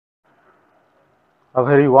A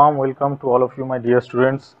very warm welcome to all of you, my dear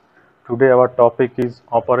students. Today our topic is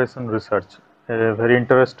operation research, a very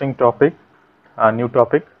interesting topic, a new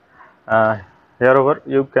topic. Uh, Hereover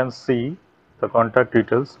you can see the contact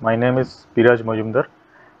details. My name is Piraj Majumdar.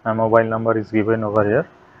 My mobile number is given over here.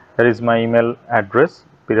 Here is my email address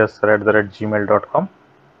pirajsir@gmail.com,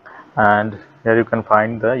 and here you can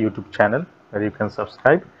find the YouTube channel where you can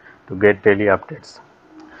subscribe to get daily updates.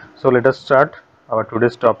 So let us start our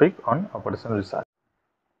today's topic on operation research.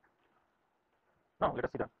 Now let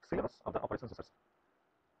us see the syllabus of the operations research.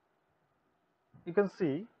 You can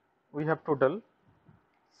see we have total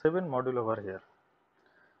 7 modules over here.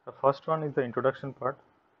 The first one is the introduction part,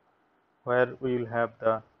 where we will have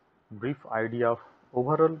the brief idea of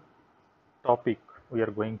overall topic we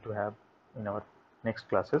are going to have in our next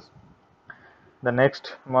classes. The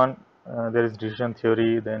next one, there is decision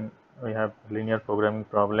theory, then we have linear programming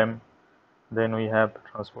problem, then we have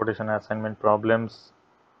transportation assignment problems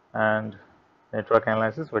and network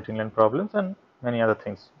analysis, waiting line problems, and many other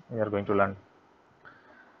things we are going to learn.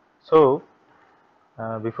 So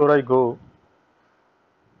before I go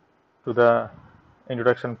to the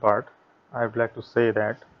introduction part, I would like to say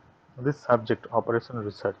that this subject, operation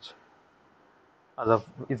research,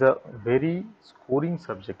 is a very scoring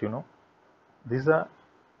subject. This is a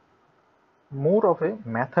more of a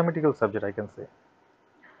mathematical subject, I can say.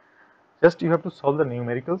 Just you have to solve the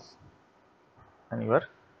numericals and you are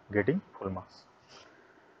getting full marks.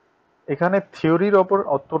 এখানে থিওরির ওপর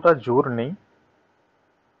অতটা জোর নেই,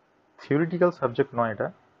 theoretical subject নয় এটা,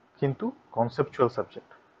 কিন্তু conceptual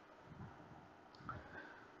subject.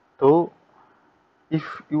 তো if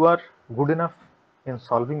you are good enough in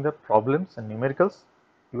solving the problems and numericals,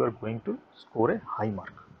 you are going to score a high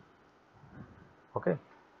mark. Okay,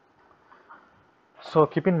 so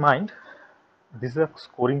keep in mind this is a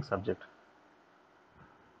scoring subject.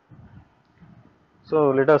 So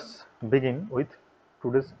let us begin with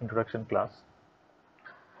today's introduction class.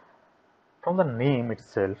 From the name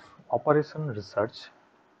itself, operation research,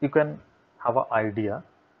 you can have an idea.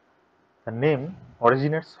 The name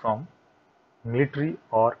originates from military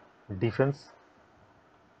or defense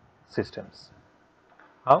systems.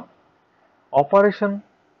 How? Operation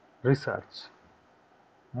research,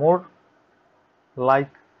 more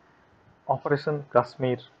like Operation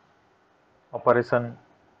Kashmir, Operation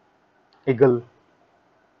Eagle.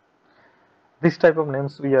 This type of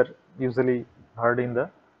names we are usually heard in the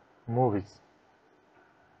movies.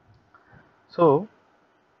 So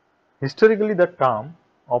historically the term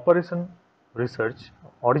operation research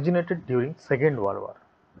originated during Second World War,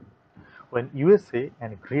 when USA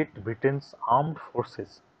and Great Britain's armed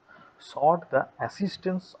forces sought the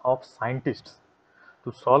assistance of scientists to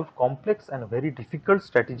solve complex and very difficult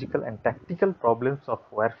strategical and tactical problems of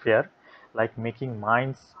warfare, like making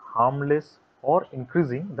mines harmless or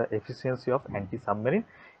increasing the efficiency of anti-submarine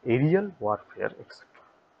aerial warfare, etc.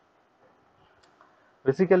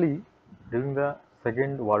 Basically, during the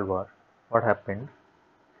Second World War, what happened?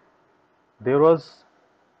 There was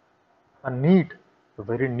a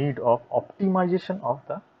very need of optimization of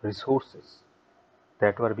the resources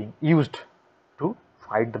that were being used to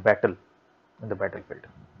fight the battle in the battlefield.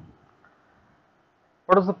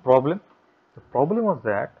 What was the problem? The problem was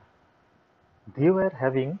that they were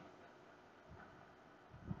having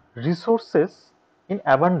resources in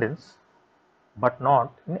abundance but not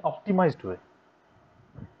in an optimized way.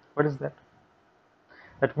 What is that?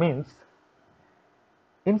 That means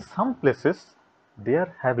in some places they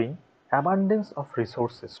are having abundance of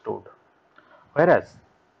resources stored, whereas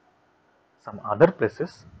some other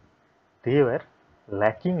places they were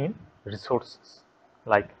lacking in resources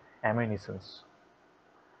like ammunitions,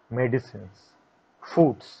 medicines,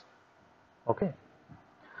 foods. Okay,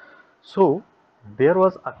 so there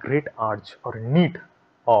was a great urge or need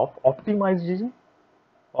of optimization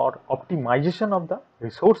of the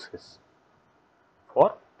resources for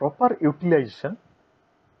proper utilization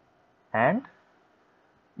and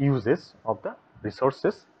uses of the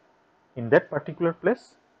resources in that particular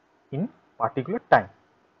place in particular time.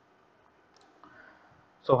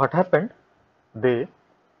 So what happened? They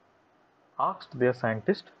asked their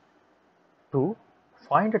scientists to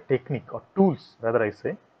find a technique or tools, rather I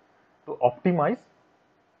say, to optimize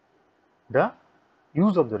the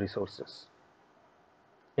use of the resources.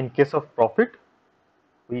 In case of profit,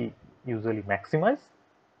 we usually maximize,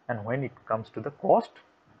 and when it comes to the cost,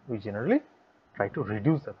 we generally try to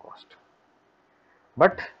reduce the cost.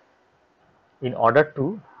 But in order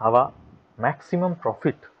to have a maximum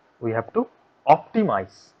profit, we have to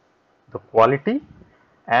optimize the quality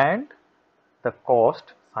and the cost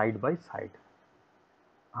side by side.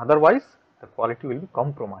 Otherwise, the quality will be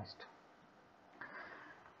compromised.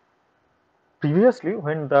 Previously,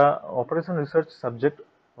 when the operation research subject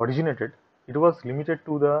originated, it was limited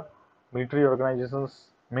to the military organizations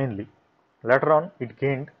mainly. Later on, it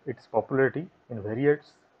gained its popularity in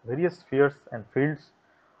various spheres and fields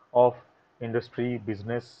of industry,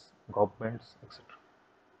 business, governments, etc.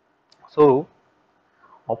 So,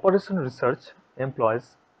 operation research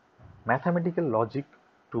employs mathematical logic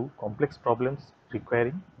to complex problems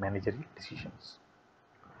requiring managerial decisions.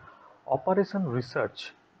 Operation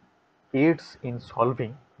research aids in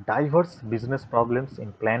solving diverse business problems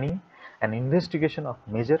in planning and investigation of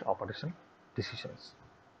major operation decisions.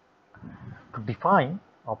 To define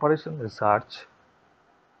operation research,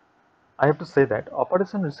 I have to say that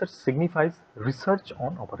operation research signifies research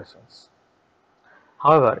on operations.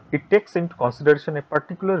 However, it takes into consideration a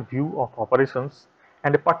particular view of operations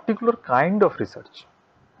and a particular kind of research.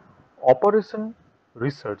 Operation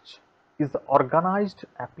research is the organized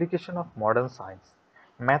application of modern science,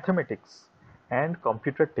 mathematics, and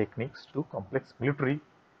computer techniques to complex military,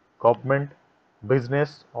 government,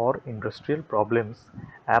 business, or industrial problems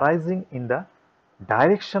arising in the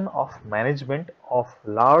direction of management of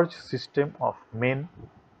large system of men,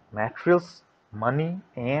 materials, money,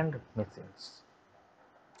 and machines.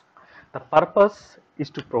 The purpose is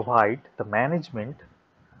to provide the management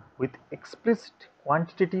with explicit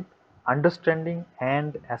quantitative understanding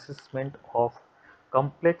and assessment of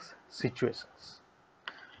complex situations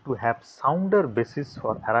to have sounder basis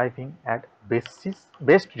for arriving at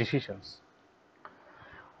best decisions.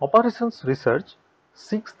 Operations research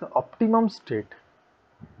seeks the optimum state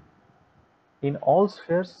in all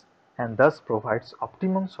spheres and thus provides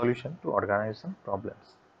optimum solution to organization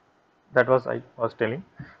problems. That was I was telling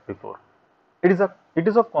before. It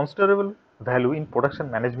is of considerable value in production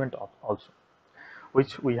management also,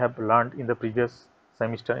 which we have learned in the previous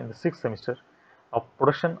semester, in the 6th semester of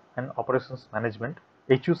production and operations management,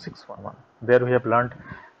 HU 611. There we have learned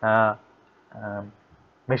uh, um,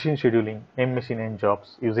 machine scheduling, M machine N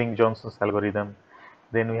jobs using Johnson's algorithm.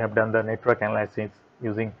 Then we have done the network analysis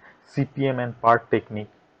using CPM and PART technique.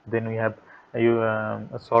 Then we have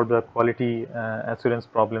solved the quality assurance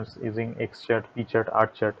problems using X chart, P chart, R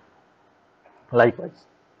chart. Likewise.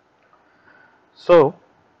 So,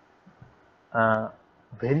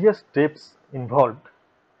 various steps involved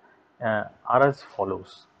are as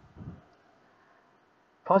follows.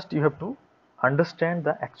 First, you have to understand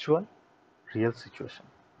the actual real situation,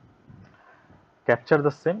 capture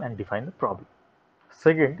the same and define the problem.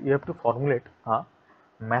 Second, you have to formulate a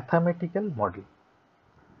mathematical model.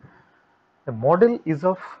 A model is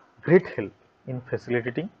of great help in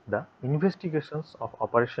facilitating the investigations of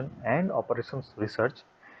operation and operations research,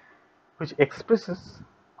 which expresses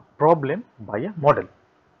a problem by a model.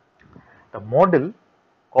 The model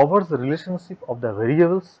covers the relationship of the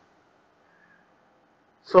variables.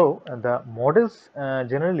 So, the models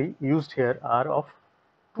generally used here are of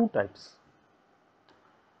two types.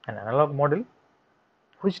 An analog model,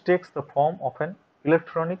 which takes the form of an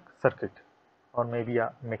electronic circuit or maybe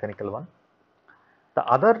a mechanical one. The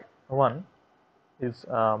other one is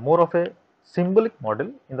more of a symbolic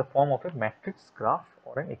model in the form of a matrix, graph,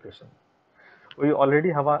 or an equation. We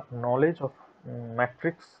already have a knowledge of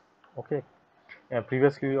matrix. Okay,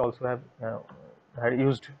 previously we also have had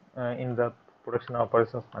used in the production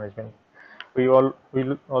operations management. We will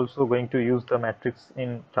also going to use the matrix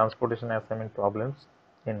in transportation assignment problems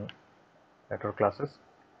in later classes.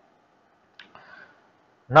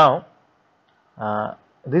 Now,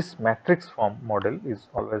 this matrix form model is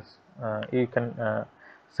always you can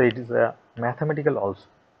say it is a mathematical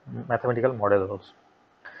model also.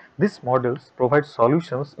 These models provide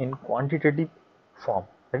solutions in quantitative form,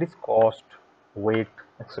 that is cost, weight,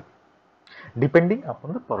 etc., depending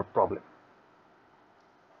upon the problem.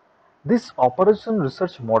 These operation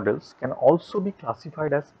research models can also be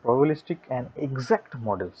classified as probabilistic and exact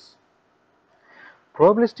models.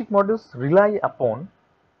 Probabilistic models rely upon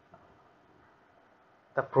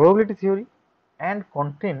the probability theory and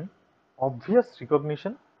contain obvious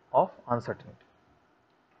recognition of uncertainty.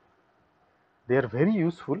 They are very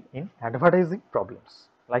useful in advertising problems,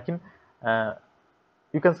 like in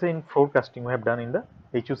you can say in forecasting we have done in the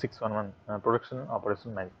HU 611 production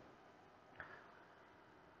operation management.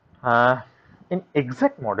 In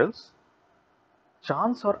exact models,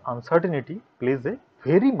 chance or uncertainty plays a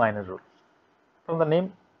very minor role. From the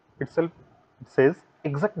name itself, it says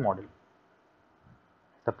exact model.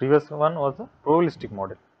 The previous one was a probabilistic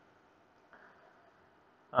model,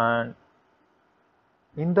 and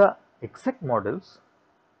in the exact models,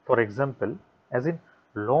 for example, as in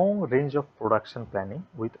long range of production planning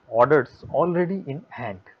with orders already in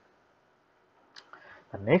hand,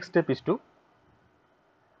 the next step is to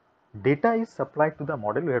Data is supplied to the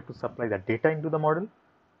model. We have to supply the data into the model.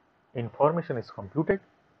 Information is computed.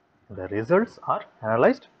 The results are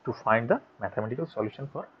analyzed to find the mathematical solution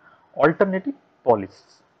for alternative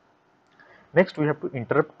policies. Next, we have to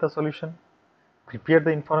interpret the solution, prepare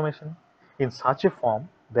the information in such a form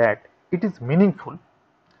that it is meaningful,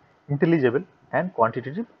 intelligible, and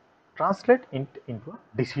quantitative, translate it into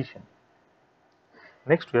a decision.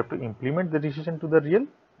 Next, we have to implement the decision to the real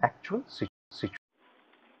actual situation.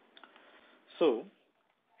 So,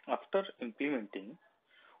 after implementing,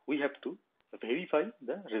 we have to verify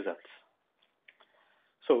the results.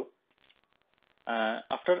 So,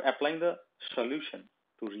 after applying the solution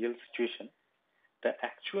to real situation, the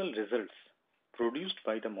actual results produced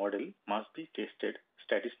by the model must be tested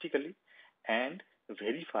statistically and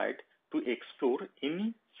verified to explore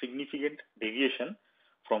any significant deviation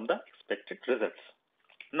from the expected results.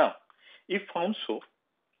 Now, if found so,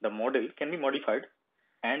 the model can be modified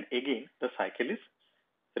and again the cycle is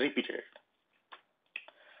repeated.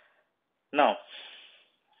 Now,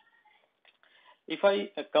 if I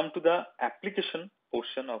come to the application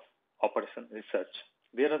portion of operation research,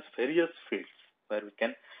 there are various fields where we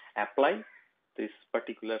can apply this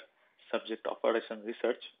particular subject operation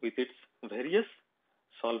research with its various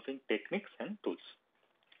solving techniques and tools.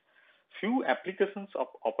 Few applications of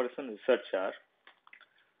operation research are,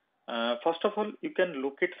 first of all, you can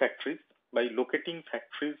locate factories by locating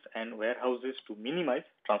factories and warehouses to minimize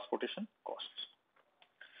transportation costs.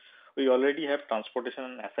 We already have transportation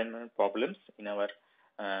and assignment problems in our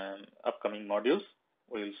upcoming modules.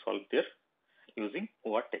 We will solve there using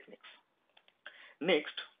OR techniques.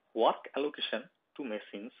 Next, work allocation to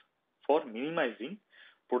machines for minimizing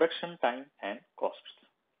production time and costs.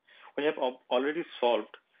 We have already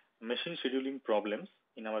solved machine scheduling problems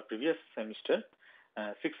in our previous semester,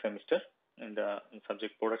 sixth semester, in the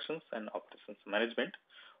subject productions and operations management,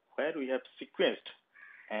 where we have sequenced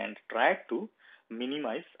and tried to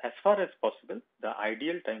minimize as far as possible the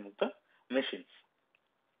ideal time of the machines.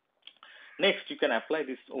 Next, you can apply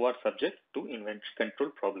this OR subject to inventory control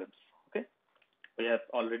problems. Okay, we have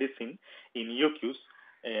already seen in EOQs,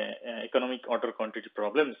 economic order quantity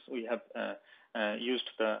problems. We have used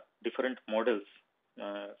the different models.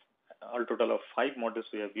 All total of 5 models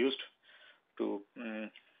we have used to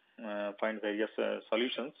find various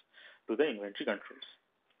solutions to the inventory controls.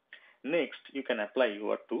 Next, you can apply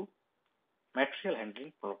OR to material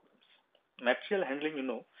handling problems. Material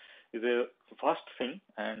handling, is a vast thing,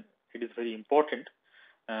 and it is very important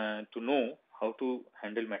to know how to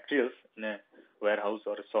handle materials in a warehouse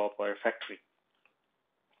or a shop or a factory.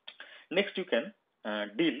 Next, you can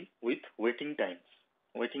deal with waiting times.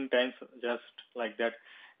 Waiting times, just like that,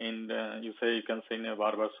 in you can say in a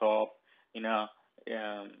barber shop, in a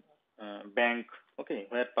bank, okay,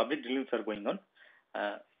 where public dealings are going on.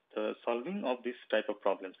 The solving of this type of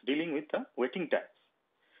problems, dealing with the waiting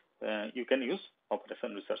times, you can use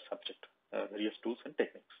operation research subject, various tools and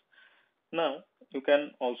techniques. Now, you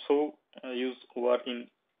can also use OR in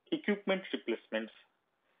equipment replacements,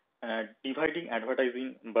 dividing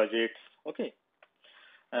advertising budgets, okay,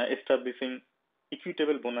 establishing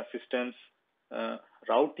equitable bonus systems,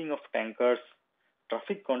 routing of tankers,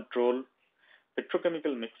 traffic control,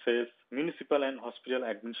 petrochemical mixes, municipal and hospital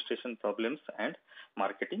administration problems, and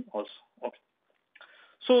marketing also. Okay.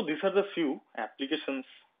 So these are the few applications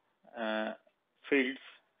fields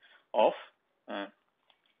of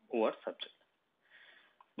OR subject.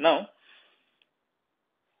 Now,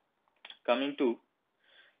 coming to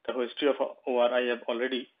the history of OR, I have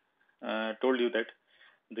already told you that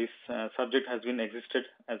this subject has been existed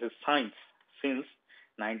as a science since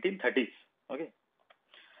 1930s. Okay,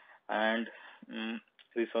 and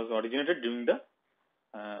this was originated during the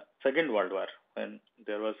Second World War, when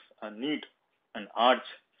there was a need, an urge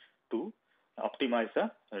to optimize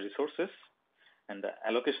the resources and the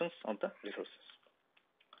allocations of the resources.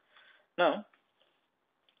 Now,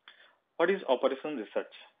 what is operation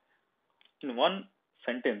research? In one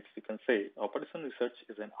sentence, you can say operation research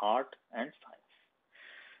is an art and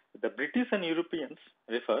science. The British and Europeans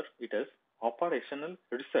refer it as operational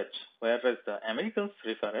research, whereas the Americans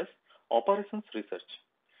refer as operations research.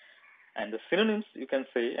 And the synonyms you can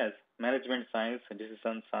say as management science,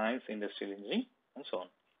 decision science, industrial engineering, and so on.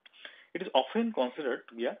 It is often considered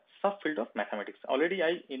to be a subfield of mathematics. Already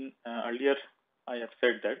earlier I have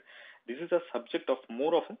said that this is a subject of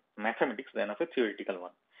more of a mathematics than of a theoretical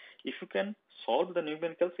one. If you can solve the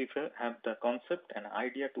numericals, if you have the concept and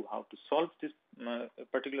idea to how to solve these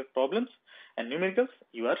particular problems and numericals,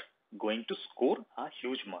 you are going to score a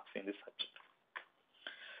huge marks in this subject.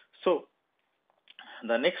 So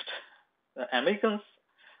the next, the Americans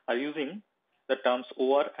are using the terms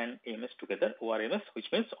OR and MS together, ORMS, which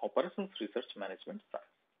means Operations Research Management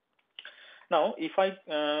Science. Now, if I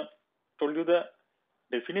told you the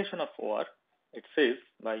definition of OR, it says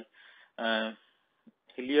by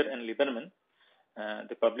Hillier and Lieberman,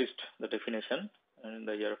 they published the definition in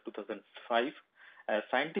the year of 2005, a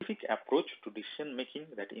scientific approach to decision making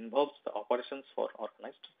that involves the operations for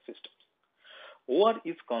organized systems. OR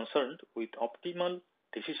is concerned with optimal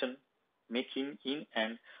decision making in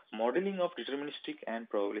and modeling of deterministic and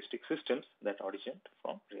probabilistic systems that originate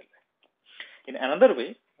from real life. In another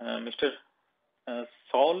way, Mr.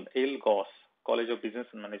 Saul L. Goss, College of Business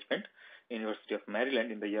and Management, University of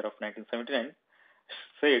Maryland in the year of 1979,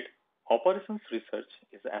 said operations research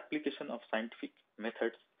is the application of scientific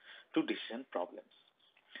methods to decision problems.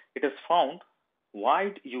 It has found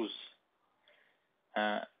wide use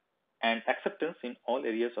and acceptance in all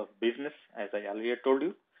areas of business, as I earlier told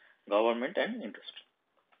you, government and industry.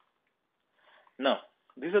 Now,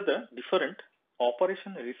 these are the different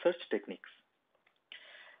operation research techniques,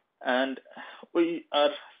 and we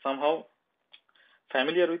are somehow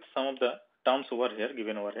familiar with some of the terms over here,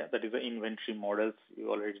 given over here. That is the inventory models you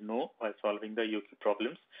already know while solving the UQ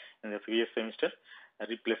problems in the previous semester.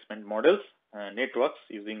 Replacement models, networks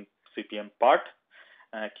using CPM part,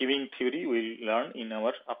 queuing theory we will learn in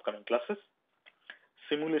our upcoming classes.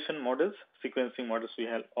 Simulation models, sequencing models we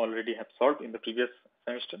have already solved in the previous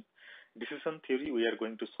semester. Decision theory we are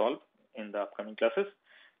going to solve in the upcoming classes.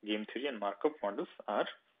 Game theory and Markov models are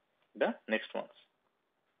the next ones.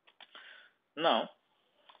 Now,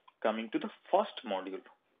 coming to the first module.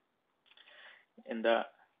 In the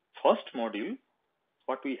first module,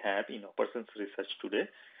 what we have in operations research today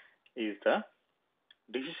is the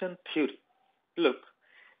decision theory. Look,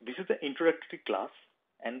 this is the introductory class,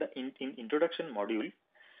 and in introduction module,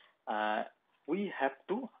 we have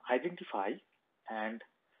to identify and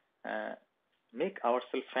make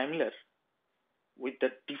ourselves familiar with the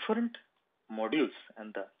different modules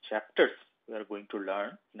and the chapters we are going to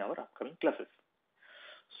learn in our upcoming classes.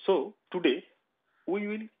 So today we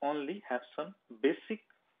will only have some basic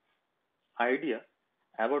idea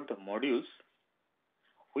about the modules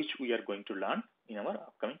which we are going to learn in our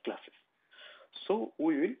upcoming classes. So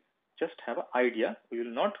we will just have an idea. We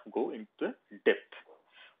will not go into the depth.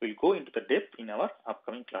 We will go into the depth in our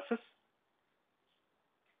upcoming classes,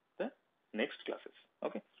 the next classes.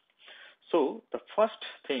 Okay. So the first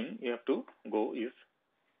thing you have to go is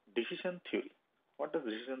decision theory. What does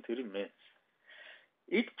decision theory mean?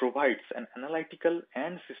 It provides an analytical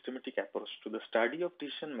and systematic approach to the study of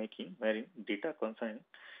decision making, wherein data concerning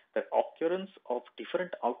the occurrence of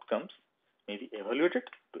different outcomes may be evaluated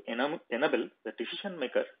to enable the decision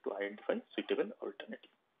maker to identify suitable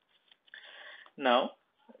alternative. Now,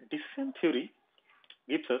 decision theory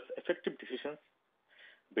gives us effective decisions,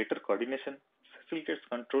 better coordination, facilitates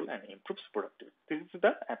control, and improves productivity. This is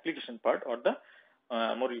the application part, or the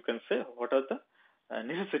more you can say what are the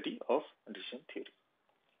necessity of decision theory.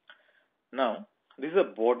 Now, this is a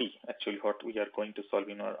body actually what we are going to solve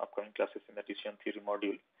in our upcoming classes in the decision theory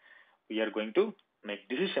module. We are going to make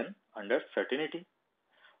decision under certainty.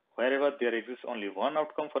 Wherever there exists only one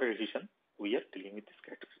outcome for a decision, we are dealing with this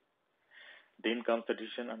category. Then comes the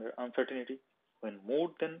decision under uncertainty, when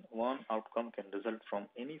more than one outcome can result from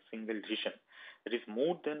any single decision. That is,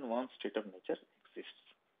 more than one state of nature exists.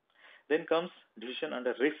 Then comes decision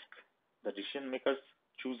under risk. The decision makers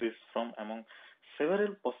chooses from among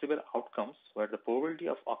several possible outcomes where the probability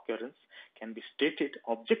of occurrence can be stated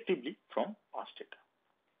objectively from past data.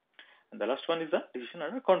 And the last one is the decision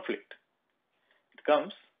under conflict. It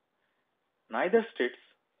comes, neither states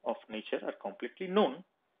of nature are completely known,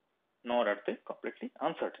 nor are they completely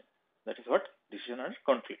uncertain. That is what decision under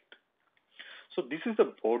conflict. So this is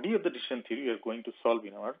the body of the decision theory we are going to solve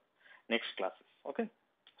in our next classes. Okay.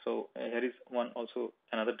 So here is one also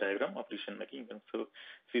another diagram of decision making. You can so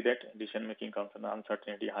see that decision making comes under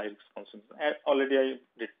uncertainty, high risk functions. Already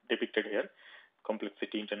I depicted here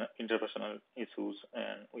complexity, interpersonal issues,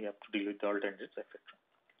 and we have to deal with the alternatives, etc.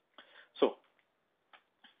 So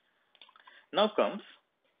now comes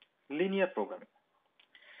linear programming.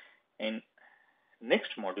 In next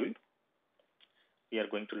module, we are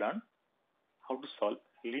going to learn how to solve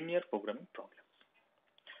linear programming problems.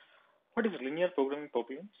 What is linear programming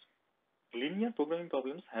problems? Linear programming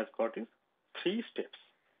problems has got is 3 steps.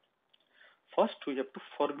 First, we have to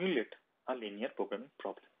formulate a linear programming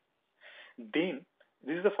problem. Then,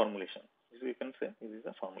 this is the formulation. This you can say this is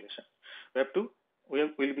the formulation. We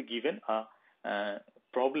will be given a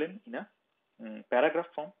problem in a paragraph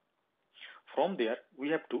form. From there, we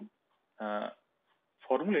have to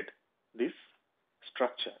formulate this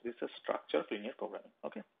structure. This is a structure of linear programming.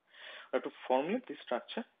 Okay. We have to formulate this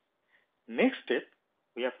structure. Next step,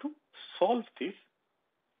 we have to solve this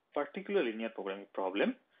particular linear programming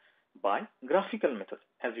problem by graphical methods.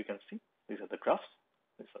 As you can see, these are the graphs,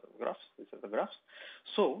 these are the graphs, these are the graphs.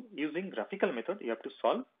 So using graphical method, you have to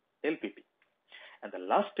solve LPP. And the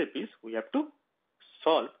last step is we have to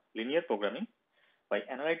solve linear programming by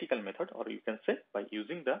analytical method, or you can say by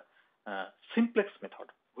using the simplex method,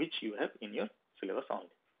 which you have in your syllabus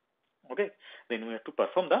only. Okay, then we have to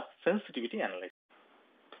perform the sensitivity analysis.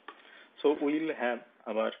 So we will have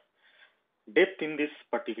our depth in this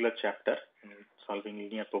particular chapter in solving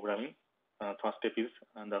linear programming. First step is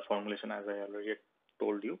the formulation, as I already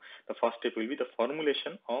told you. The first step will be the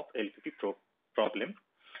formulation of LPP problem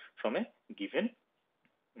from a given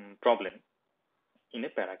problem in a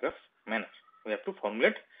paragraph manner. We have to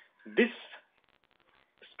formulate this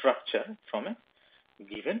structure from a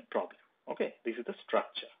given problem. Okay, this is the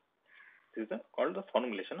structure. This is called the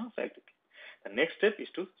formulation of LPP. The next step is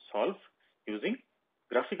to solve using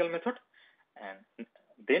graphical method, and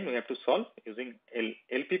then we have to solve using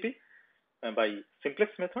LPP by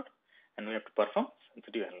simplex method, and we have to perform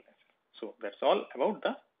sensitive analysis. So that's all about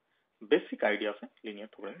the basic idea of a linear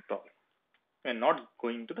programming problem. We are not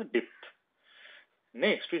going to the depth.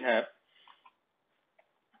 Next we have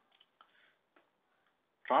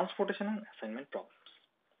transportation and assignment problems.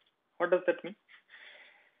 What does that mean?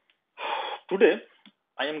 Today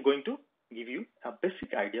I am going to give you a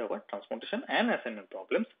basic idea about transportation and assignment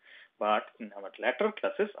problems, but in our later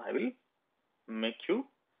classes I will make you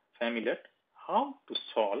familiar how to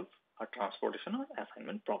solve a transportation or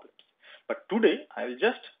assignment problems. But today I will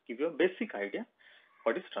just give you a basic idea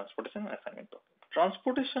what is transportation and assignment problem.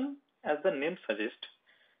 Transportation, as the name suggests,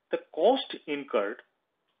 the cost incurred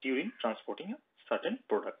during transporting a certain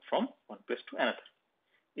product from one place to another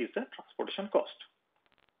is the transportation cost.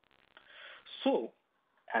 So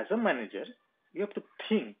as a manager, you have to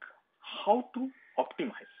think how to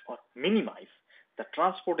optimize or minimize the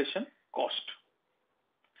transportation cost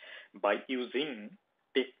by using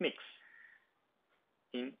techniques.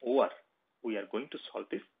 In OR, we are going to solve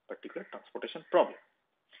this particular transportation problem.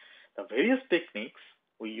 The various techniques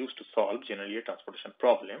we use to solve generally a transportation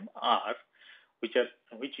problem are,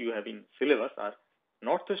 which you have in syllabus, are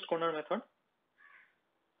northwest corner method,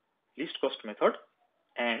 least cost method,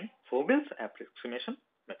 and Vogel's approximation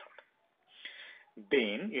method.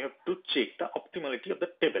 Then you have to check the optimality of the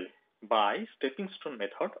table by stepping stone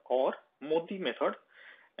method or MODI method,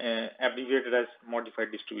 abbreviated as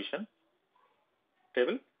modified distribution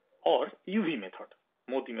table, or UV method,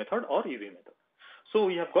 MODI method or UV method. So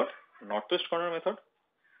we have got northwest corner method,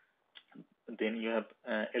 then you have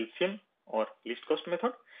LCM or least cost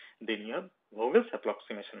method, then you have Vogel's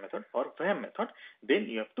approximation method or VAM method, then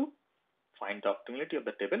you have to find the optimality of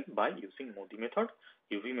the table by using MODI method,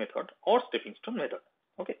 UV method, or stepping stone method.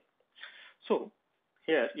 Okay, so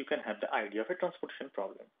here you can have the idea of a transportation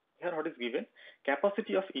problem. Here what is given: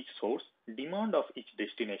 capacity of each source, demand of each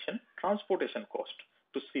destination, transportation cost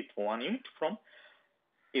to ship one unit from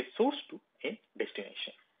a source to a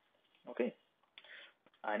destination. Okay,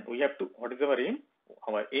 and we have to, what is our aim?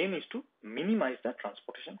 Our aim is to minimize the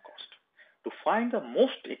transportation cost, to find the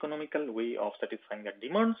most economical way of satisfying the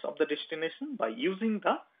demands of the destination by using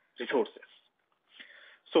the resources.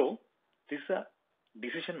 So this is a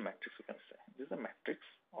decision matrix, you can say. This is a matrix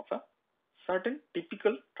of a certain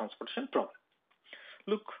typical transportation problem.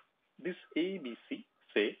 Look, this A, B, C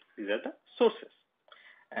say these are the sources,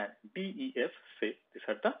 and D, E, F say these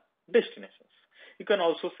are the destinations. You can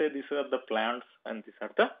also say these are the plants and these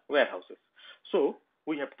are the warehouses. So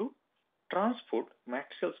we have to transport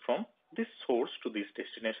materials from this source to this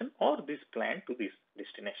destination or this plant to these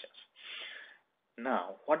destinations.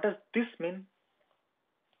 Now, what does this mean?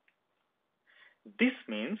 This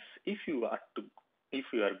means if you are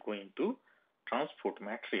going to transport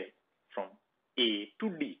material from A to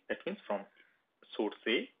D, that means from source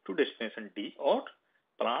A to destination D or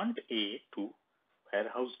plant A to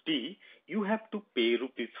warehouse D, you have to pay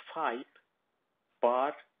 ₹5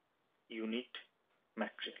 per unit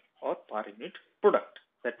material or per unit product.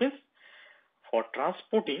 That means for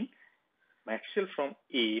transporting material from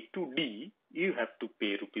A to D, you have to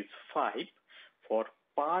pay ₹5 for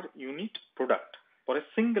per unit product. For a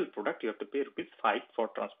single product, you have to pay ₹5 for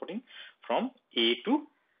transporting from A to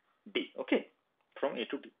D. Okay, from A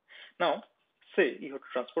to D. Now, say you have to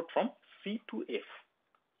transport from C to F.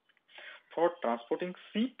 For transporting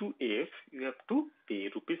C to F, you have to pay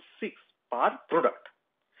 ₹6 per product.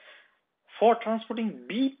 For transporting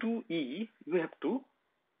B to E, you have to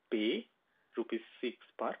pay ₹6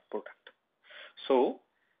 per product. So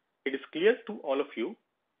it is clear to all of you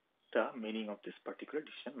the meaning of this particular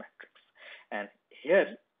decision matrix.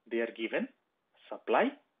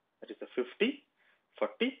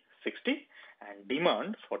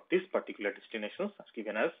 destinations are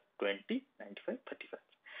given as 20, 95, 35,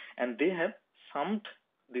 and they have summed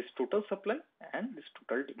this total supply and this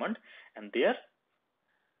total demand, and they are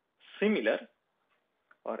similar,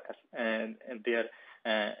 or and they are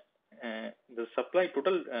the supply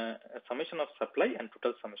total summation of supply and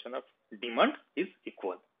total summation of demand is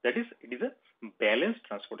equal. That is, it is a balanced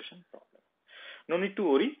transportation problem. No need to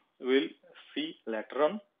worry. We will see later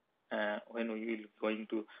on when we will going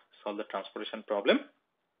to solve the transportation problem.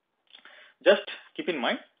 Just keep in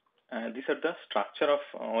mind, these are the structure of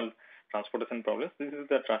all transportation problems. This is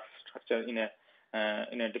the structure in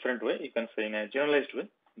a different way. You can say in a generalized way.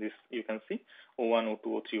 This you can see O1, O2,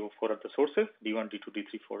 O3, O4 are the sources, D1, D2,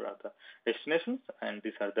 D3, 4 are the destinations, and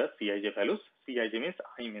these are the Cij values. Cij means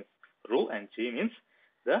I means row, and J means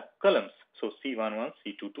the columns. So C11,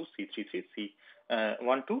 C22, C33,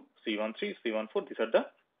 C12, C13, C14. These are the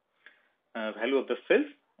value of the cells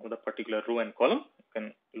of the particular row and column. You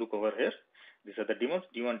can look over here. These are the demands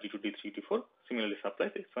D1, D2, D3, D4. Similarly,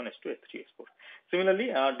 supplies S1, S2, S3, S4.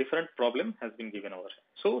 Similarly, a different problem has been given over here.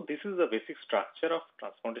 So this is the basic structure of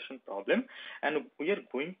transportation problem, and we are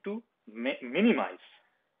going to minimize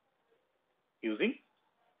using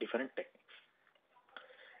different techniques.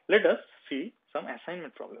 Let us see some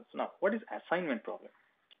assignment problems. Now, what is assignment problem?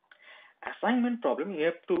 Assignment problem, you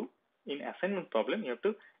have to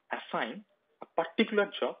assign a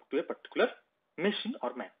particular job to a particular machine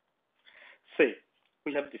or man. Say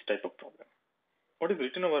we have this type of problem. What is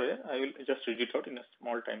written over here? I will just read it out in a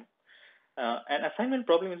small time. An assignment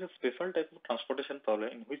problem is a special type of transportation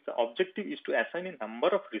problem in which the objective is to assign a number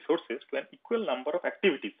of resources to an equal number of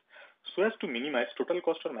activities so as to minimize total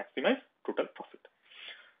cost or maximize total profit.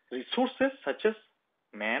 Resources such as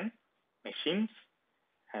man, machines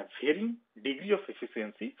have varying degree of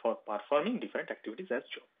efficiency for performing different activities as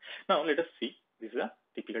job. Now let us see. This is a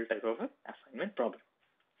typical type of assignment problem.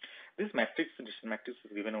 This decision matrix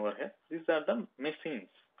is given over here. These are the machines.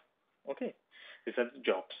 Okay, these are the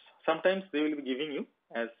jobs. Sometimes they will be giving you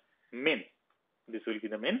as men. This will be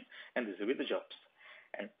the men, and this will be the jobs.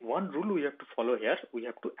 And one rule we have to follow here: we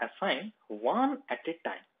have to assign one at a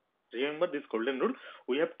time. Remember this golden rule: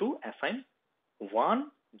 we have to assign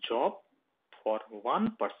one job for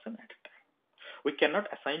one person at a time. We cannot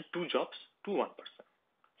assign two jobs to one person.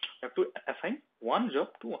 We have to assign one job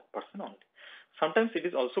to one person only. Sometimes it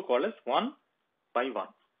is also called as one by one,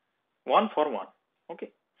 one for one.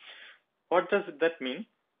 Okay. What does that mean?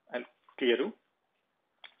 I'll clear you.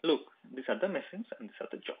 Look, these are the machines and these are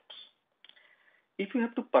the jobs. If you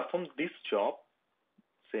have to perform this job,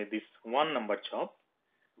 say this one number job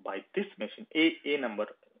by this machine,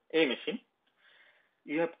 a machine,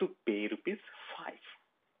 you have to pay rupees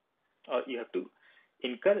 5, or you have to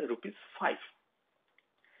incur rupees 5.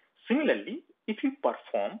 Similarly, if you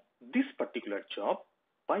perform this particular job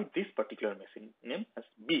by this particular machine named as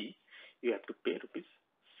B, you have to pay rupees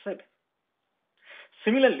 7.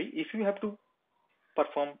 Similarly, if you have to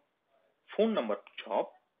perform phone number job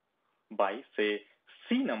by say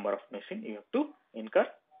C number of machine, you have to incur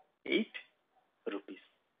 8 rupees.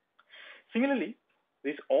 Similarly,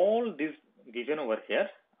 all these given over here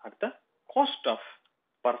are the cost of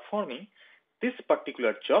performing this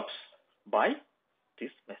particular jobs by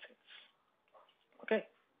these machines. Okay,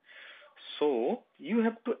 so you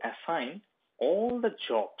have to assign all the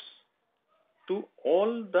jobs to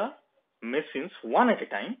all the machines one at a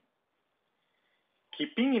time,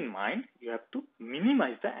 keeping in mind you have to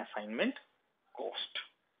minimize the assignment cost.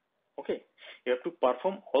 Okay, you have to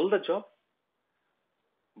perform all the job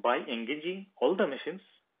by engaging all the machines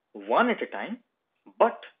one at a time,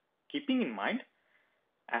 but keeping in mind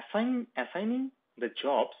assigning the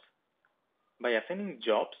jobs. By assigning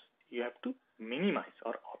jobs, you have to minimize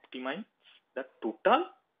or optimize the total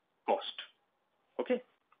cost. Okay.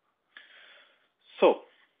 So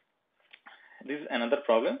this is another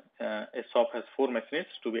problem. A shop has 4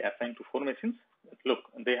 machinists to be assigned to 4 machines. Look,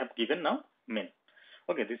 they have given now men.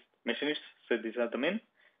 Okay, these machinists say these are the men,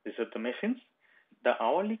 these are the machines. The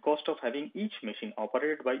hourly cost of having each machine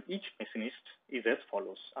operated by each machinist is as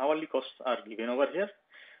follows. Hourly costs are given over here.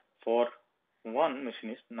 For one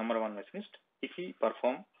machinist, number 1 machinist, if he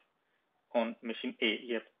perform on machine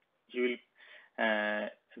A, he will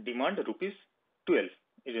demand rupees 12.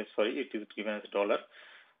 It is given as dollar.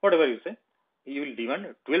 Whatever you say, he will demand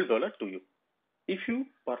 $12 to you. If you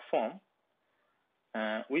perform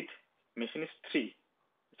with machinist 3,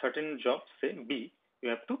 certain job, say B, you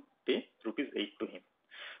have to pay rupees 8 to him.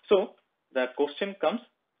 So the question comes,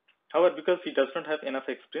 however, because he does not have enough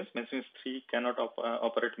experience, machinist 3 cannot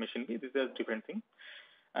operate machine B. This is a different thing.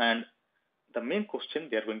 And the main question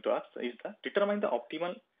they are going to ask is determine the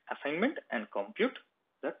optimal assignment and compute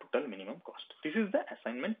the total minimum cost. This is the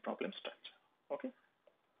assignment problem structure. Okay.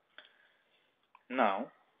 Now,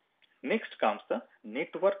 next comes the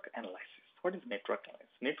network analysis. What is network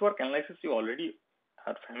analysis? Network analysis you already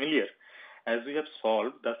are familiar, as we have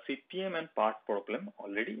solved the CPM and part problem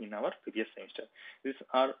already in our previous semester. These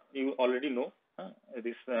are, you already know,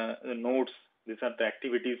 these nodes, these are the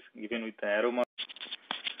activities given with the arrow mark.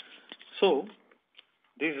 So,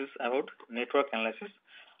 this is about network analysis.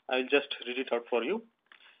 I will just read it out for you.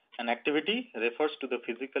 An activity refers to the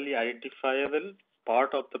physically identifiable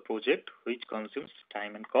part of the project which consumes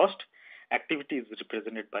time and cost. Activity is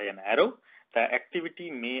represented by an arrow. The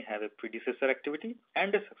activity may have a predecessor activity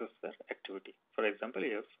and a successor activity. For example,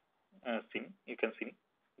 you can see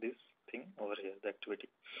this thing over here, the activity.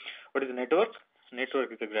 What is a network?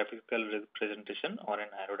 Network is a graphical representation or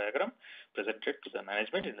an arrow diagram presented to the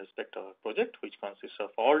management in respect of a project which consists of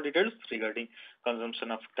all details regarding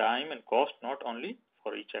consumption of time and cost, not only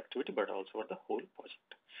for each activity but also for the whole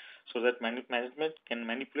project, so that management can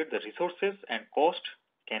manipulate the resources and cost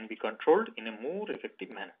can be controlled in a more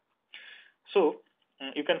effective manner. So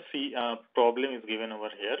you can see a problem is given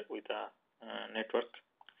over here with a network.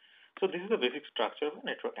 So this is the basic structure of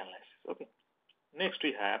network analysis. Okay. Next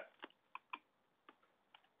we have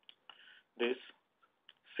this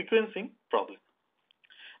sequencing problem.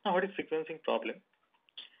 Now, what is sequencing problem?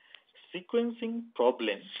 Sequencing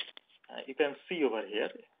problem, you can see over here,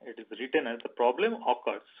 it is written as the problem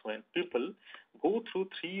occurs when people go through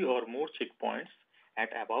 3 or more checkpoints at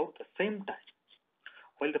about the same time.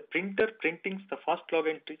 While the printer printing the first log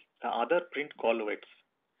entry, the other print call waits.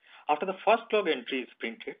 After the first log entry is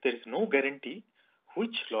printed, there is no guarantee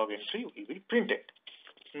which log entry will be printed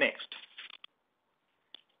next.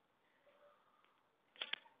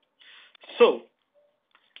 So,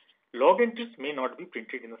 log entries may not be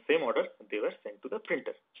printed in the same order they were sent to the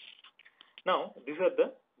printer. Now, these are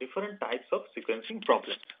the different types of sequencing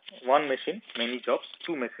problems. One machine, many jobs.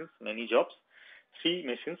 Two machines, many jobs. Three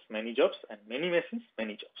machines, many jobs. And many machines,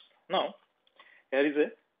 many jobs. Now, here is a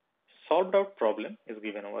solved out problem is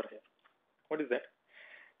given over here. What is that?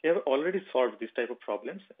 You have already solved this type of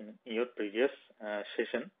problems in your previous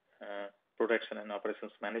session, production and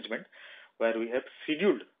operations management, where we have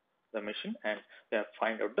scheduled the machine and we have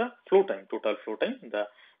find out the flow time, total flow time, the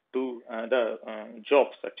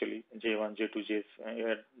jobs actually, J1, J2,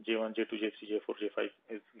 J1, J2, J3, J4, J5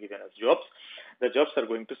 is given as jobs. The jobs are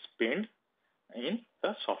going to spend in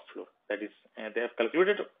the shop floor. That is, they have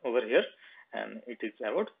calculated over here, and it is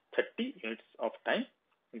about 30 units of time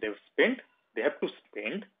they have to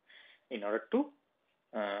spend in order to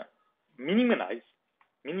minimize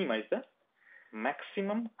the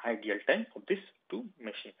maximum ideal time of these two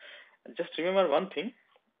machines. Just remember one thing,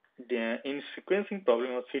 in sequencing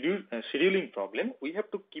problem or scheduling problem, we have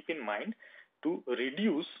to keep in mind to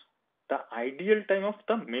reduce the ideal time of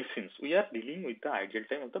the machines. We are dealing with the ideal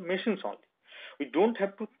time of the machines only. We don't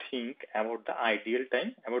have to think about the ideal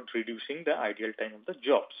time, about reducing the ideal time of the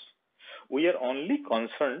jobs. We are only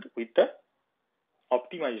concerned with the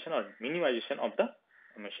optimization or minimization of the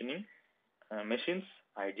machine's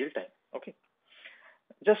ideal time. Okay.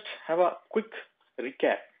 Just have a quick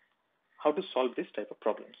recap how to solve this type of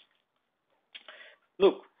problems.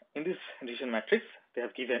 Look, in this decision matrix, they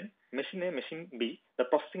have given machine A, machine B, the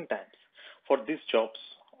processing times for these jobs,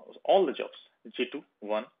 all the jobs, J2,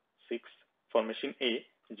 1, 6. For machine A,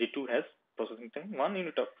 J2 has processing time 1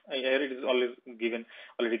 unit of, here it is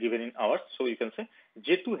already given in hours, so you can say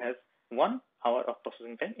J2 has 1 hour of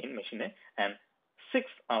processing time in machine A and 6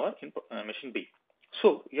 hours in machine B.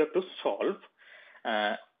 So you have to solve,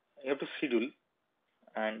 you have to schedule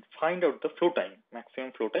and find out the flow time,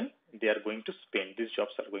 maximum flow time they are going to spend. These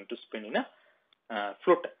jobs are going to spend in a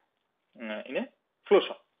flow time, in a flow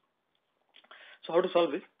shop. So how to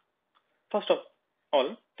solve this? First of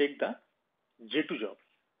all, take the J2 job.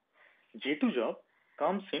 J2 job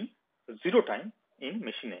comes in 0 time in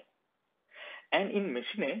machine A, and in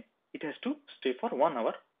machine A it has to stay for 1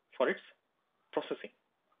 hour for its processing,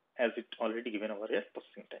 as it already given over here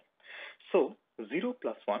processing time. So 0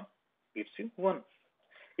 plus 1 gives you 1.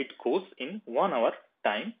 It goes in 1 hour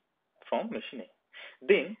time from machine A.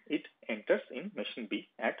 Then it enters in machine B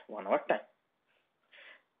at 1 hour time.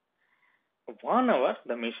 1 hour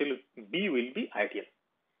the machine B will be ideal.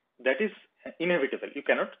 That is inevitable. You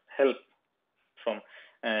cannot help from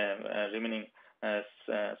remaining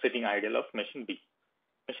sitting idle of machine B.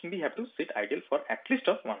 Machine B have to sit idle for at least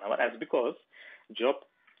of 1 hour, as because job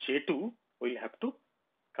J2 will have to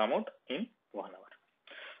come out in 1 hour.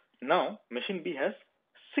 Now machine B has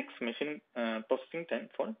 6 machine processing time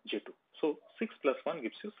for J2. So 6 plus 1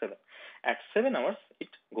 gives you 7. At 7 hours it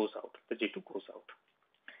goes out. The J2 goes out.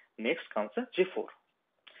 Next comes the J4.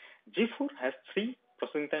 J4 has 3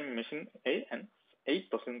 processing time in machine A and 8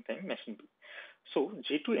 processing time in machine B. So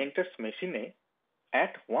J2 enters machine A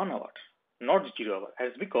at 1 hour, not 0 hour,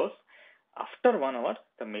 as because after 1 hour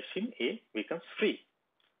the machine A becomes free.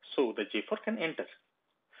 So the J4 can enter.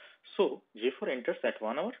 So J4 enters at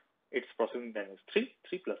 1 hour, its processing time is 3,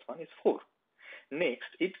 3 plus 1 is 4. Next,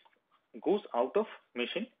 it goes out of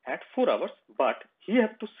machine at 4 hours, but he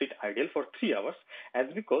have to sit idle for 3 hours as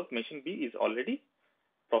because machine B is already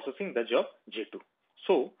processing the job J2.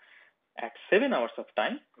 So at 7 hours of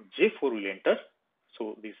time, J4 will enter.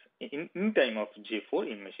 So this in time of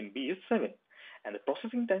J4 in machine B is 7, and the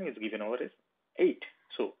processing time is given over as 8.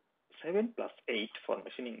 So 7 plus 8 for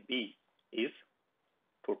machining B is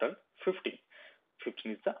total 15.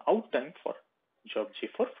 15 is the out time for job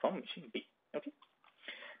J4 from machine B. Okay.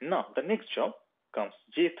 Now the next job comes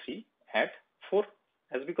J3 at 4,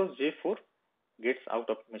 as because J4 gets out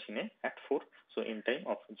of machine A at 4. So in time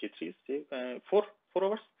of J3 is 4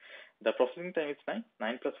 hours. The processing time is 9.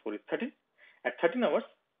 9 plus 4 is 13. At 13 hours,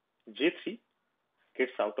 J3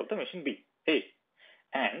 gets out of the machine B, A,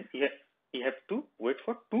 and he have to wait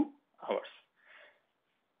for 2 hours.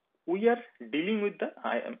 We are dealing with the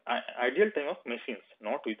ideal time of machines,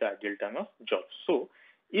 not with the ideal time of jobs. So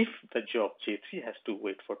if the job J3 has to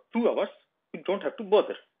wait for 2 hours, we don't have to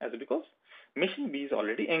bother, as because machine B is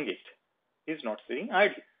already engaged. He is not sitting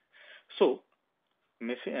idle. So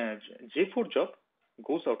J4 job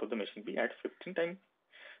goes out of the machine B at 15 time.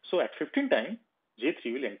 So at 15 time,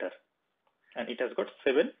 J3 will enter, and it has got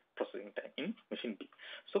 7 processing time in machine B.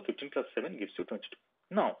 So 15 plus 7 gives you 22.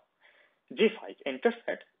 Now J5 enters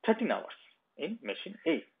at 13 hours in machine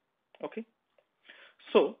A. Okay.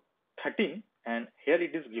 So 13, and here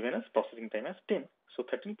it is given as processing time as 10. So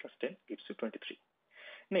 13 plus 10 gives you 23.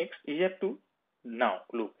 Next, you have to, now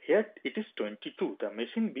look, here it is 22. The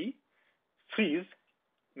machine B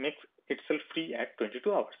makes itself free at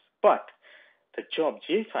 22 hours. But the job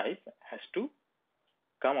J5 has to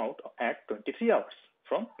come out at 23 hours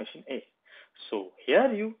from machine A. So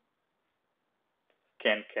here you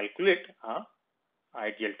can calculate a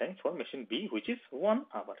ideal time for machine B, which is 1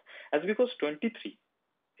 hour, as because 23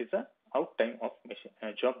 is the out time of machine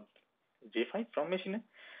job J5 from machine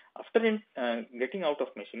A. After getting out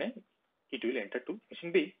of machine A, it will enter to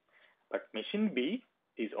machine B, but machine B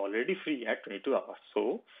is already free at 22 hours.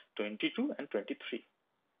 So 22 and 23,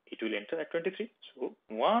 it will enter at 23. So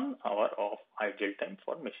 1 hour of ideal time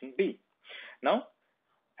for machine B. Now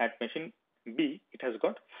at machine B, it has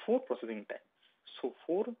got 4 processing time. So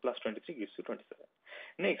 4 plus 23 gives you 27.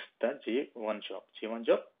 Next, the J1 job. J1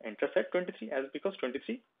 job enters at 23, as because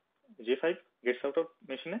 23, J5 gets out of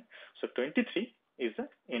machine A. So 23 is the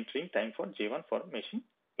entering time for J1 for machine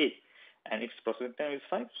A, and its processing time is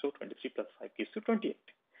 5. So 23 plus 5 gives you 28.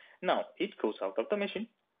 Now it goes out of the machine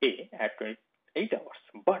A at 28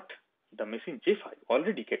 hours, but the machine J5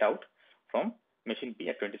 already get out from machine B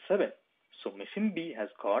at 27. So machine B has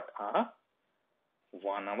got a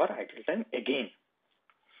 1 hour idle time again.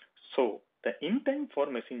 So the in time for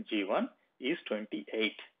machine J1 is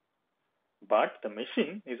 28, but the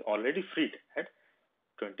machine is already freed at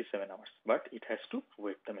 27 hours, but it has to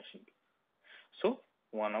wait the machine B. So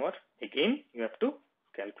 1 hour again you have to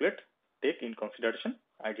calculate, take in consideration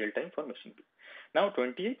ideal time for machine B. Now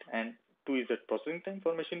 28 and 2 is the processing time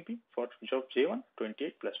for machine B. For job J1,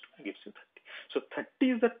 28 plus 2 gives you 30. So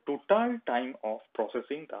 30 is the total time of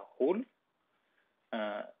processing the whole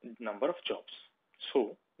number of jobs.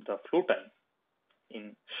 So the flow time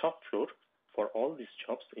in shop floor for all these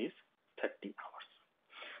jobs is 30 hours.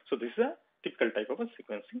 So this is a typical type of a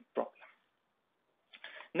sequencing problem.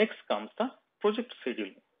 Next comes the project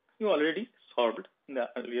scheduling. You already solved in the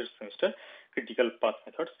earlier semester critical path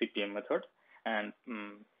method, CPM method, and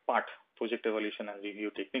part project evaluation and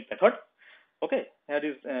review technique method. Okay, here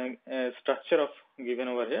is a structure of given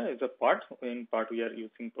over here is a part. In part we are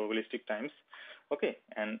using probabilistic times. Okay,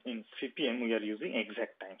 and in CPM we are using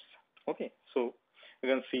exact times. Okay, so you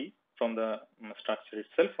can see from the structure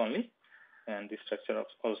itself only, and the structure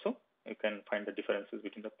also you can find the differences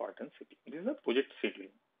between the part and CPM. This is a project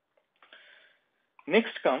scheduling.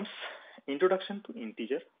 Next comes introduction to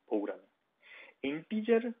integer programming.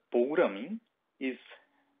 Integer programming is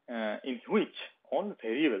in which all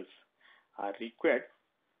variables are required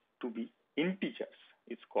to be integers.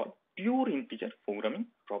 It's called pure integer programming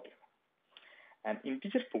problem. And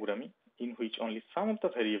integer programming in which only some of the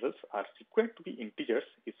variables are required to be integers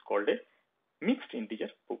is called a mixed integer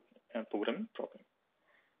programming problem.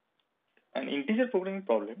 An integer programming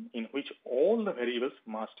problem in which all the variables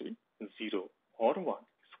must be 0 or 1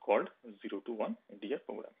 is called 0 to 1 integer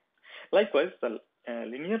programming. Likewise, the A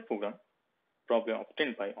linear problem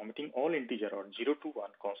obtained by omitting all integer or 0 to 1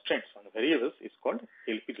 constraints on the variables is called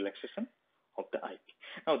LP relaxation of the IP.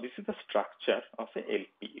 Now this is the structure of a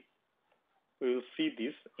LP. We will see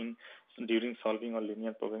this during solving a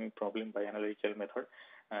linear programming problem by analytical method,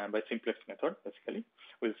 by simplex method. Basically,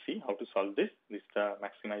 we'll see how to solve this. This is the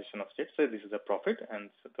maximization of states. So this is the profit and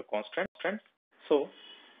the constraints. So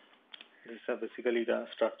this is basically the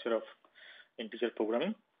structure of integer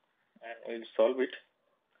programming, and we'll solve it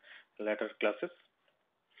later classes,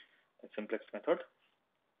 the simplex method.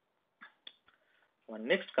 When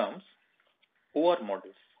next comes OR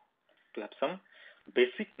models. To have some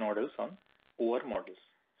basic models on OR models.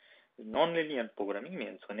 Nonlinear programming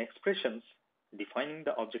means when expressions defining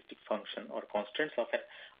the objective function or constraints of an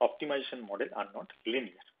optimization model are not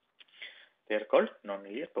linear. They are called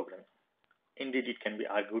nonlinear programming. Indeed, it can be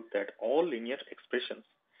argued that all linear expressions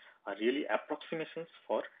are really approximations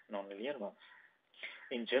for nonlinear ones.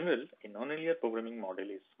 In general, a nonlinear programming model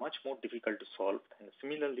is much more difficult to solve than a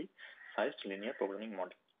similarly sized linear programming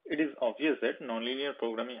model. It is obvious that nonlinear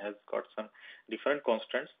programming has got some different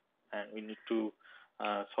constraints, and we need to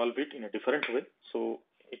solve it in a different way. So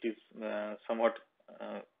it is somewhat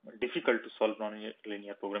difficult to solve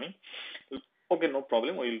nonlinear programming. Okay, no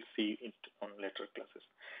problem. We will see it on later classes.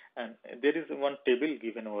 And there is one table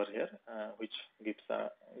given over here which gives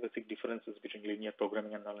basic differences between linear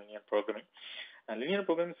programming and nonlinear programming. Linear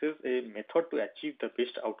programming says a method to achieve the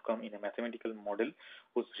best outcome in a mathematical model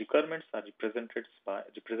whose requirements are represented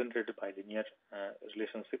by linear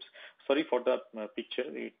relationships. Sorry for the picture,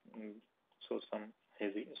 it shows some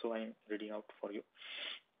hazy, so I am reading out for you.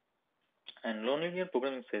 And nonlinear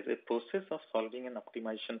programming says a process of solving an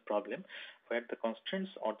optimization problem where the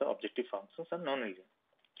constraints or the objective functions are nonlinear.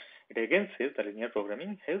 It again says that linear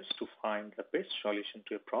programming helps to find the best solution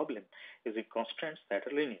to a problem using constraints that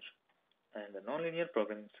are linear. And the nonlinear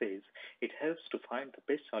programming says it helps to find the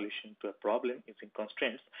best solution to a problem using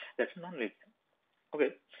constraints that are nonlinear.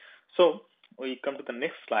 Okay, so we come to the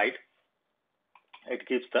next slide. It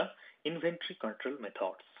gives the inventory control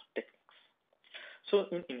methods techniques. So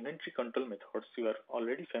in inventory control methods, you are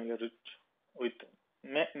already familiar with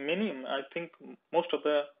many. I think most of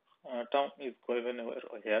the term is given over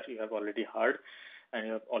here. You have already heard and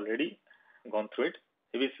you have already gone through it.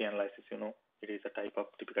 ABC analysis, you know, it is a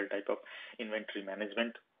typical type of inventory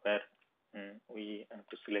management where we have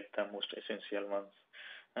to select the most essential ones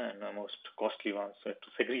and the most costly ones. So we have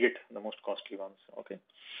to segregate the most costly ones. Okay,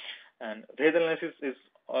 and phase analysis is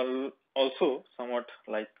also somewhat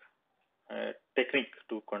like a technique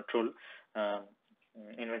to control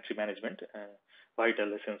inventory management,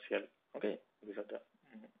 vital, essential. Okay, these are the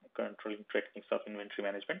controlling techniques of inventory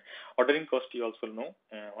management. Ordering cost you also know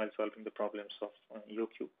while solving the problems of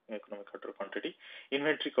EOQ, economic order quantity.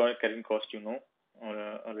 Inventory carrying cost, you know,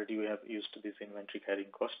 already we have used this inventory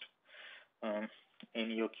carrying cost in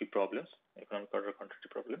EOQ problems, economic order quantity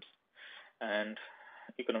problems. And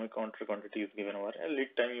economic order quantity is given over. Lead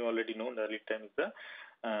time you already know. The lead time is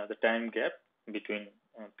the time gap between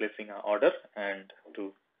placing an order and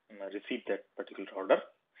to receive that particular order.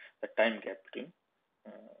 The time gap between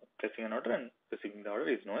placing an order and receiving the order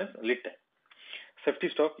is known as lead time. Safety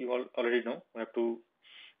stock you already know. We have to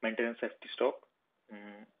maintain a safety stock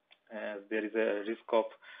as there is a risk of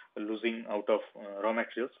losing out of raw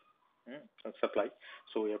materials supply.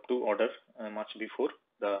 So we have to order much before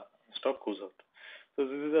the stock goes out. So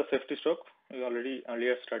this is a safety stock. We already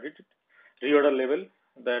earlier studied it. Reorder level,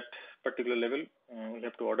 that particular level we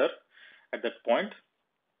have to order at that point.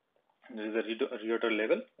 There is a reorder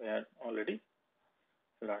level we had already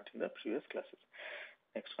learned in the previous classes.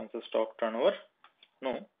 Next comes the stock turnover.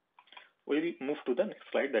 No, we will move to the next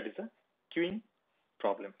slide, that is a queuing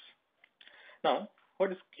problems. Now,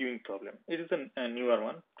 what is queuing problem? It is a newer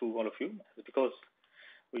one to all of you because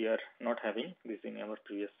we are not having this in our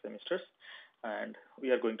previous semesters, and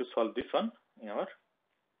we are going to solve this one in our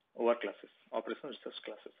OR classes, operation research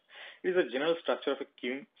classes. It is a general structure of a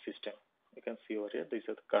queuing system. You can see over here, these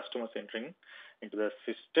are the customers entering into the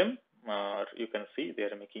system, or you can see they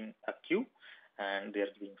are making a queue and they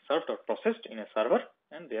are being served or processed in a server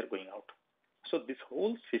and they are going out. So this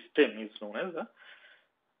whole system is known as a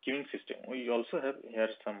queuing system. We also have here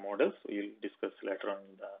some models we will discuss later on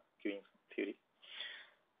in the queuing theory.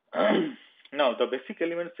 Now the basic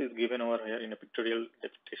elements is given over here in a pictorial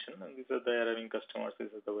depiction, and these are the arriving customers,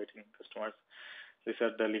 these are the waiting customers, these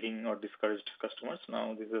are the leaving or discouraged customers.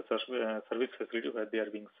 Now this is a service facility where they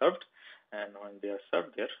are being served, and when they are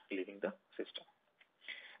served they are leaving the system.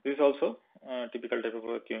 This is also typical type of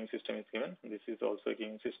a queuing system is given. This is also a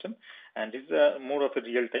queuing system, and this is more of a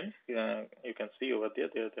real time. You can see over there,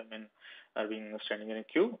 the men are being standing in a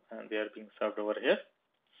queue and they are being served over here.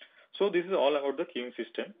 So this is all about the queuing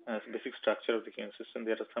system, basic structure of the queuing system.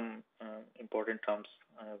 There are some important terms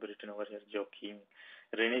written over here: jockeying,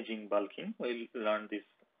 reneging, bulking. We'll learn this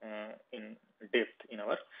in depth in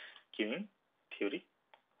our queuing theory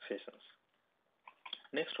sessions.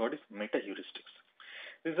 Next, what is meta heuristics?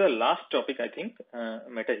 This is the last topic, I think.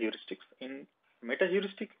 Meta heuristics. In meta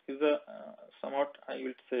heuristic is a somewhat, I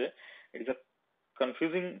would say, it is a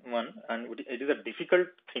confusing one, and it is a difficult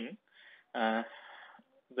thing.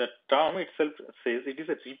 The term itself says it is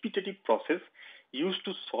a repetitive process used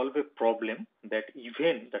to solve a problem that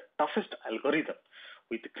even the toughest algorithm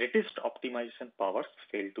with greatest optimization powers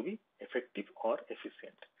fail to be effective or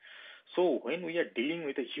efficient. So when we are dealing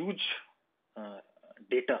with a huge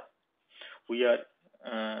data, we are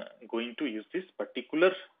going to use this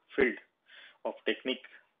particular field of technique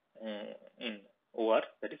in OR,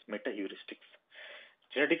 that is meta heuristics.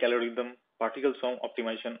 Genetic algorithm, particle swarm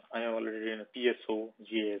optimization, I have already written PSO,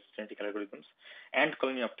 GAS, genetic algorithms, and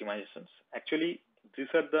colony optimizations. Actually, these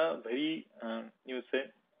are the very, you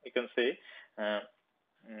can say,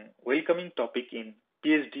 welcoming topic in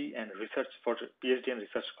PhD and research for PhD and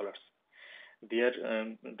research scholars. They are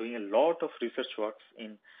doing a lot of research works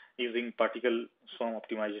in using particle swarm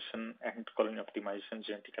optimization and colony optimization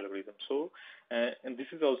genetic algorithm. So, and this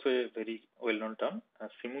is also a very well-known term,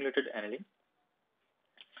 simulated annealing.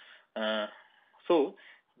 So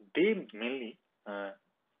they mainly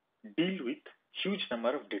deal with huge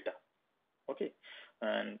number of data, okay,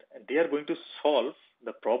 and they are going to solve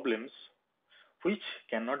the problems which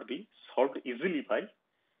cannot be solved easily by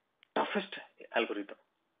toughest algorithm.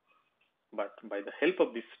 But by the help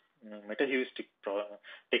of this meta heuristic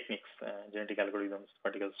techniques, genetic algorithms,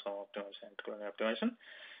 particle swarm optimization, and colony optimization,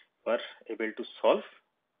 we are able to solve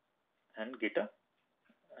and get a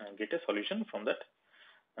solution from that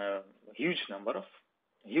huge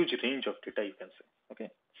range of data, you can say. Okay,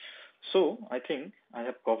 so I think I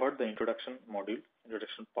have covered the introduction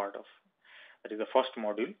part of, that is the first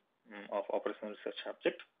module of operational research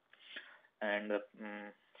subject, and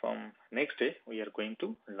from next day we are going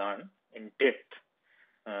to learn in depth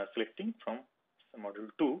selecting from module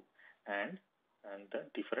 2 and the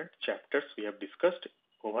different chapters we have discussed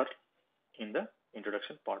over in the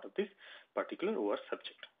introduction part of this particular OR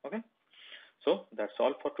subject. Okay, so that's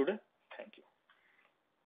all for today. Thank you.